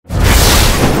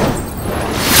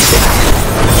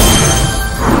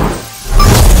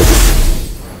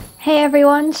Hey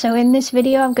everyone, so in this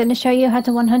video I'm going to show you how to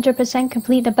 100%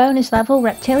 complete the bonus level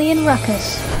Reptilian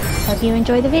Ruckus. Hope you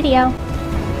enjoy the video.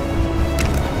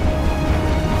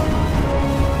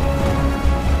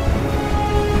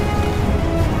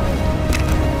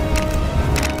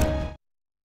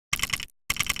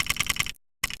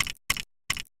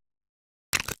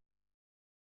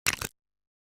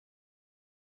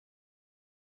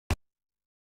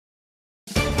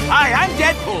 Hi, I'm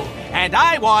Deadpool, and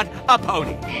I want a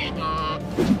pony.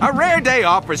 A rare day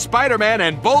off for Spider-Man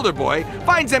and Boulder Boy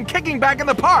finds them kicking back in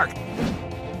the park.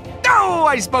 No,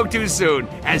 I spoke too soon,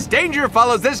 as danger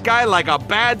follows this guy like a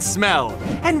bad smell.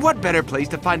 And what better place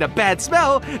to find a bad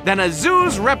smell than a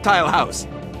zoo's reptile house?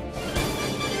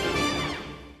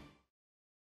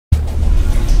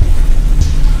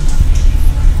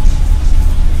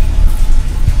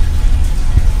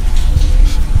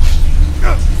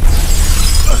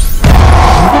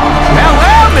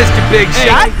 Mr. Big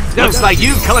Shot, looks like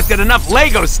you've collected enough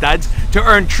Lego studs to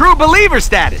earn true believer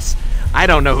status. I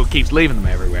don't know who keeps leaving them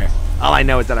everywhere. All I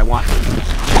know is that I want them.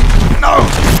 No!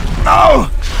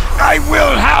 No! I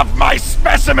will have my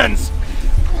specimens!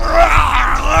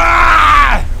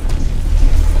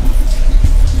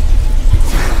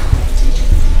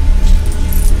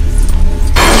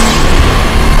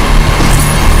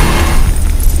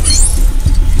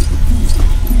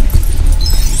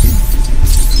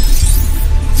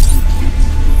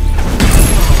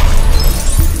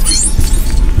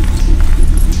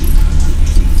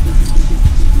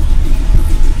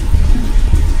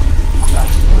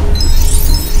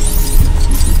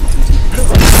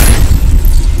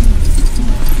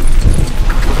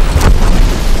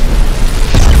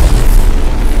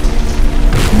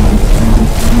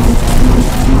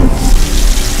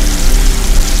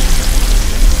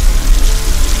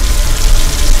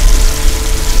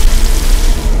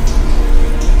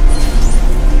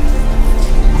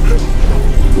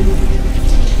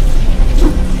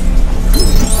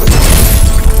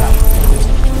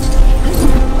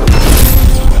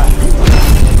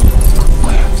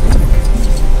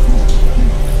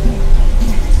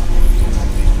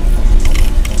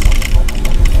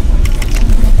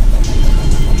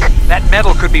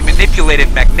 Metal could be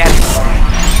manipulated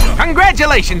magnetically.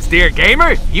 Congratulations, dear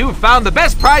gamer! You found the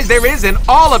best prize there is in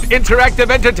all of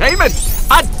interactive entertainment!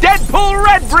 A Deadpool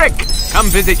Red Brick! Come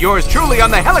visit yours truly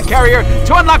on the helicarrier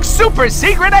to unlock super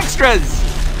secret extras!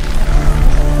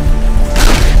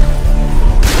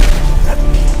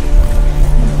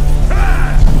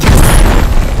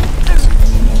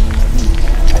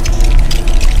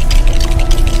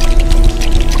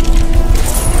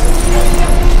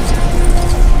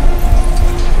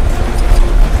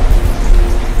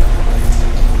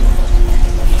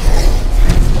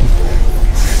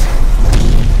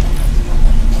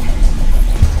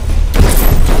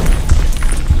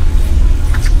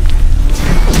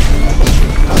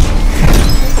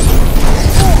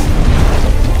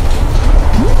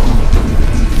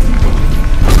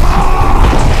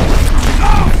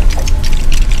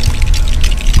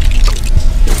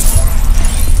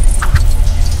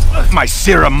 My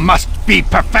serum must be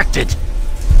perfected!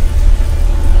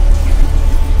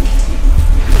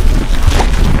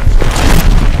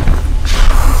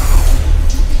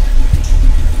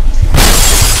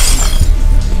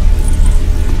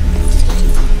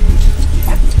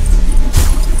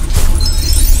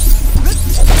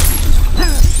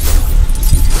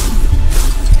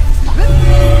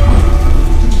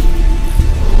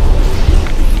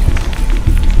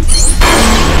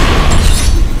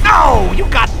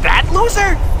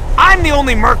 I'm the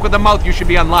only merc with a mouth you should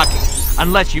be unlocking.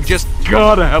 Unless you've just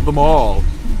gotta have them all.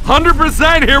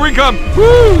 100%, here we come!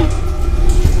 Woo!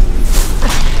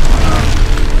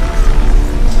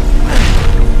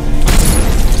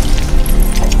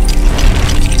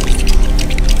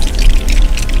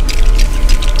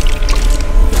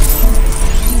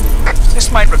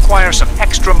 This might require some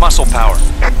extra muscle power.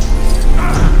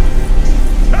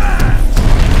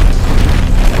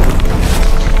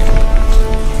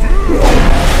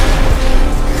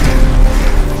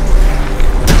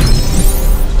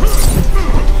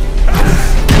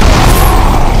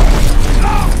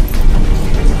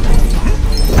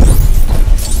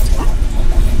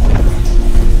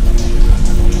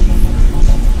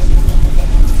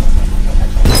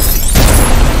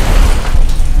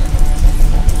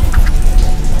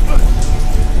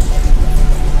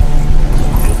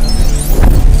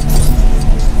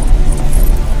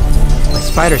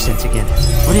 Spider sense again.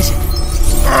 What is it?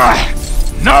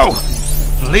 No!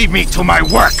 Leave me to my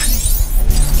work!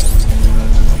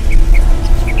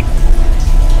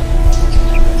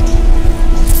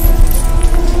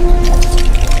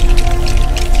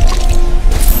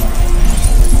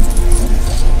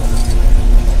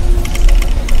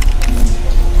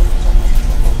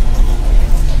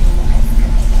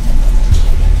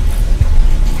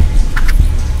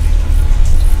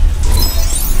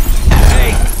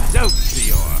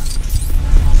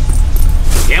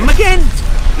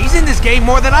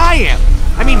 more than I am.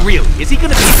 I mean, really, is he gonna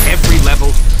beat every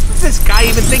level? Who does this guy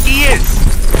even think he is?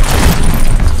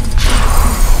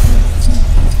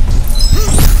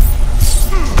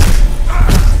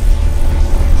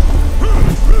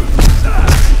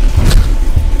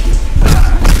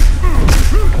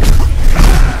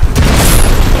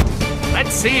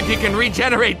 Let's see if you can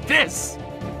regenerate this.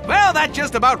 Well, that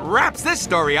just about wraps this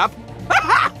story up.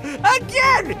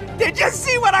 Again! Did you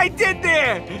see what I did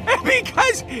there?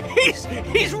 Because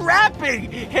he's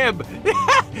wrapping him.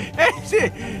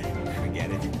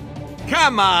 Forget it.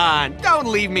 Come on, don't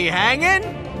leave me hanging.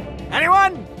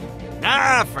 Anyone?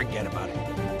 Ah, forget about it.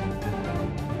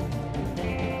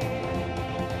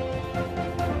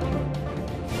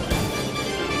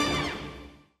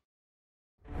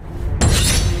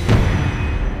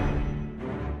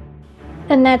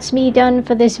 And that's me done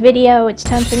for this video. It's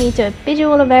time for me to bid you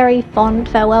all a very fond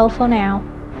farewell for now.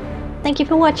 Thank you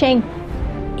for watching.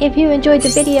 If you enjoyed the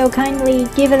video, kindly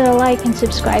give it a like and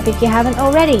subscribe if you haven't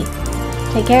already.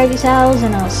 Take care of yourselves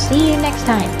and I'll see you next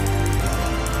time.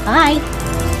 Bye!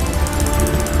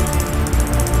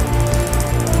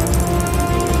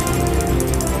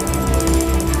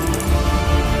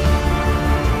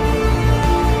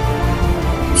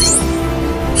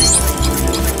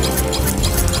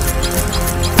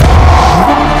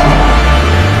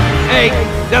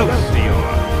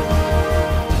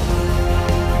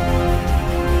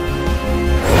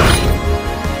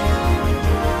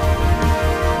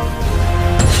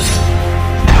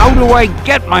 How do I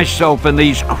get myself in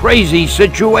these crazy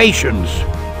situations?